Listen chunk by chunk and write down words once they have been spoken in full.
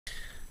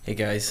Hey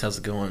guys, how's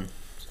it going?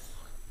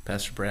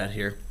 Pastor Brad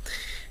here.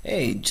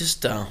 Hey,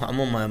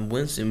 I'm on my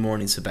Wednesday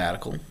morning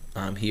sabbatical.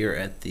 I'm here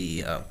at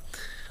the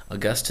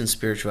Augustine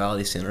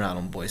Spirituality Center out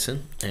on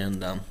Boyson,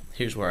 and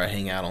here's where I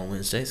hang out on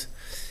Wednesdays.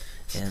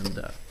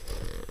 And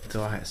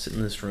so I sit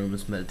in this room,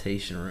 this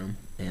meditation room,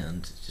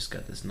 and just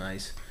got this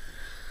nice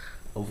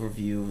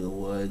overview of the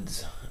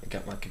woods. I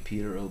got my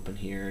computer open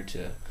here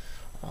to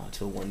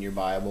a one-year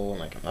Bible,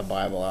 and I got my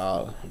Bible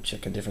out, I'm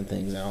checking different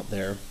things out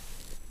there,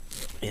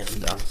 and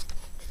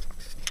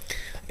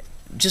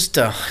just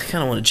kind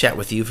of want to chat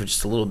with you for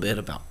just a little bit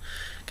about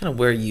kind of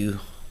where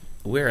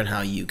and how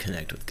you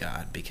connect with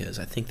God, because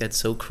I think that's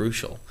so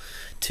crucial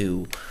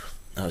to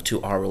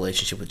our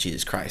relationship with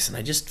Jesus Christ. And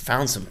I just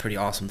found some pretty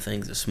awesome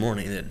things this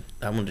morning that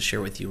I wanted to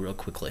share with you real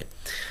quickly.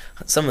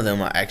 Some of them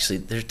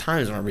there's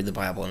times when I read the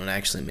Bible and it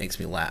actually makes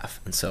me laugh,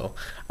 and so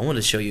I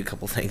wanted to show you a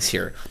couple things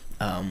here.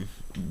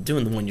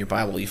 Doing the one-year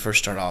Bible, you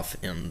first start off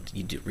and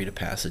read a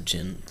passage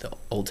in the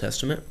Old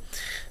Testament,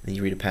 then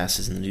you read a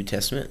passage in the New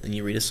Testament, then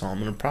you read a Psalm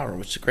and a Proverb,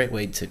 which is a great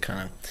way to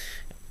kind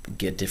of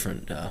get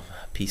different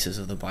pieces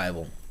of the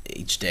Bible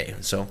each day.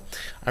 So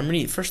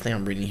first thing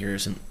I'm reading here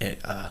is in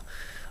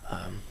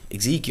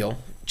Ezekiel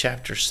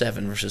chapter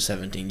 7 verses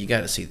 17. You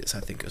got to see this.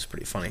 I think it was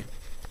pretty funny.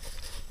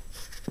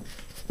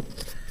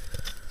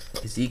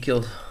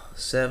 Ezekiel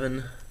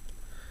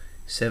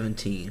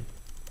 7:17.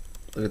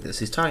 Look at this.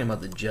 He's talking about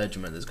the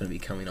judgment that's going to be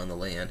coming on the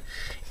land,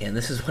 and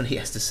this is what he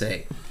has to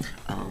say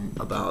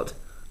about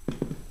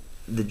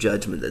the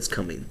judgment that's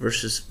coming.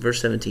 Verse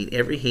 17.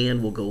 Every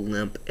hand will go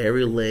limp,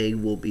 every leg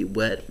will be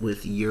wet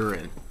with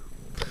urine.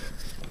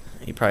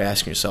 You're probably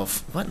asking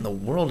yourself, what in the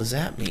world does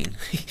that mean?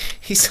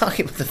 He's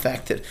talking about the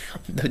fact that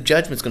the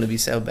judgment's going to be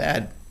so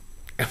bad,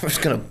 everyone's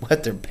going to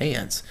wet their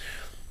pants.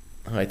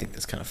 Oh, I think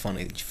that's kind of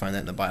funny that you find that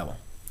in the Bible.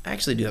 I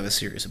actually do have a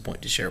serious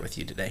point to share with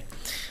you today.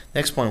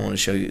 Next point I want to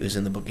show you is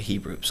in the book of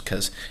Hebrews,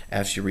 because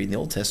after you read the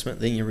Old Testament,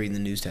 then you read in the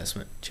New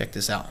Testament. Check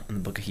this out in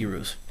the book of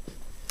Hebrews.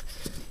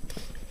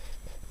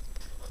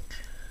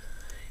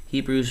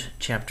 Hebrews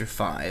chapter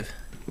 5,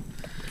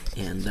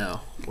 and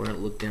we're going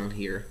to look down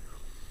here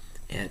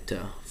at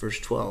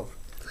verse 12.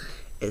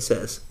 It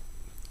says,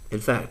 in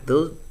fact,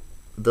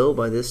 though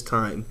by this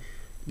time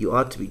you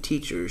ought to be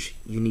teachers,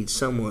 you need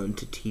someone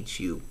to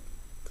teach you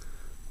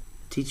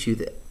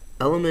the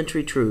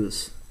elementary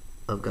truths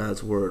of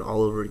God's Word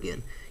all over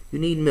again. You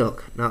need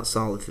milk, not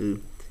solid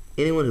food.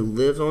 Anyone who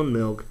lives on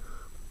milk,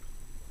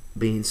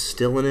 being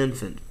still an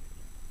infant,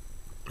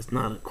 is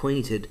not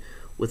acquainted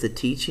with the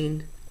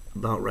teaching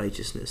about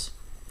righteousness.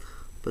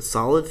 But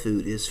solid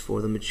food is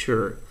for the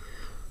mature,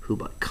 who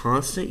by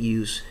constant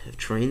use have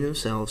trained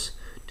themselves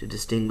to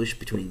distinguish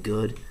between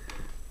good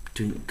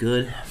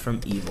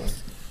from evil.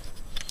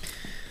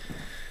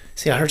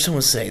 See, I heard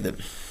someone say that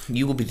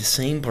you will be the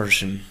same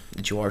person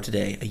that you are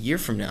today a year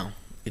from now,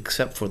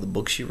 except for the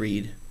books you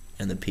read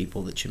and the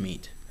people that you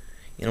meet.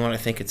 You know what? I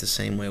think it's the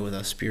same way with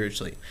us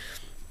spiritually.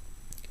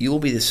 You will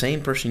be the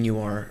same person you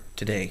are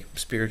today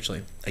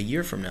spiritually a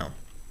year from now,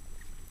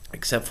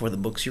 except for the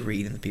books you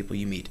read and the people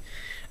you meet.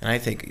 And I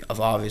think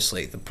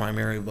obviously the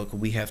primary book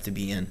we have to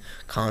be in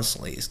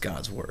constantly is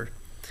God's Word.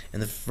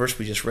 And the verse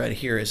we just read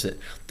here is that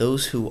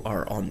those who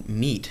are on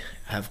meat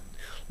have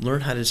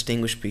learned how to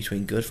distinguish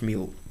between good from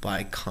evil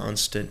by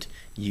constant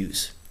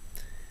use.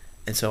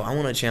 And so I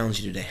want to challenge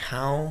you today.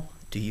 How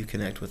do you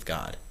connect with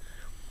God?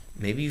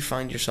 Maybe you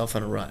find yourself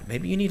in a rut.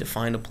 Maybe you need to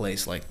find a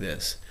place like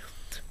this.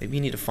 Maybe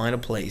you need to find a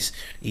place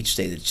each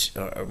day,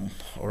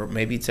 or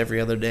maybe it's every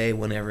other day,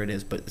 whenever it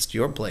is, but it's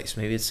your place.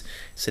 Maybe it's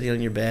sitting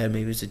on your bed,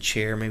 maybe it's a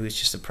chair, maybe it's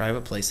just a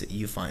private place that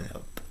you find.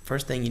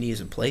 First thing you need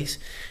is a place,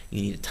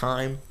 you need a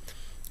time.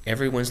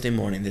 Every Wednesday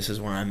morning, this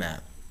is where I'm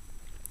at.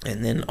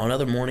 And then on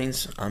other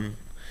mornings,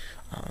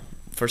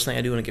 first thing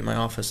I do when I get in my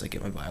office, I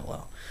get my Bible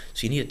out.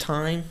 So you need a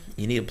time,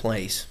 you need a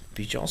place,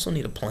 but you also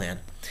need a plan.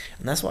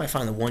 And that's why I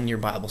find the one-year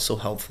Bible so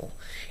helpful.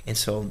 And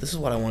so this is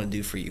what I want to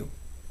do for you.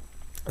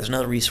 There's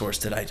another resource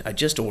that I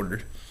just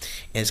ordered,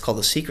 and it's called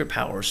The Secret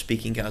Power of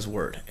Speaking God's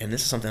Word. And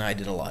this is something I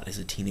did a lot as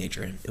a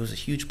teenager, and it was a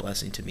huge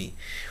blessing to me.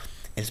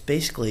 And it's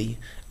basically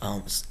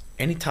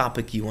any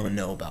topic you want to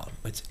know about.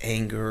 It's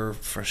anger,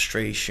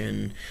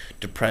 frustration,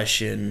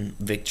 depression,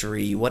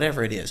 victory,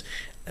 whatever it is.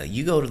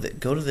 You go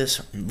to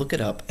this, look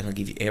it up, and I'll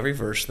give you every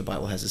verse the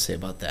Bible has to say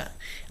about that.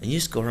 And you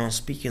just go around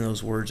speaking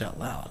those words out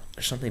loud.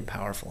 There's something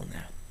powerful in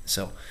that.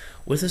 So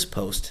with this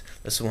post,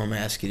 this is what I'm going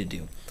to ask you to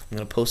do. I'm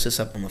going to post this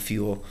up on the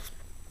Fuel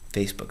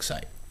Facebook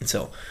site. And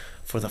so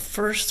for the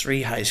first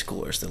 3 high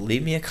schoolers that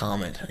leave me a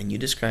comment and you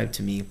describe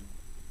to me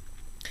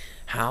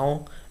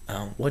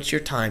what's your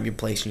time, your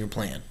place, and your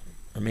plan,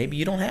 or maybe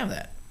you don't have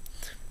that.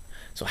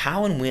 So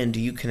how and when do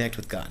you connect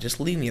with God? Just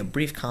leave me a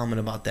brief comment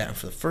about that. And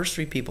for the first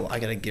 3 people, I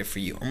got a gift for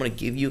you. I'm going to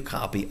give you a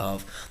copy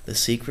of The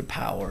Secret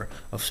Power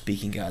of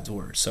Speaking God's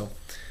Word. So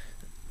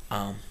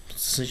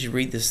since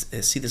you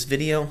see this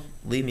video,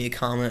 leave me a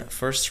comment.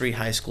 First 3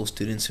 high school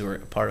students who are a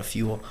part of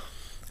Fuel,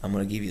 I'm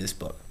going to give you this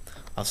book.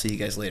 I'll see you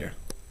guys later.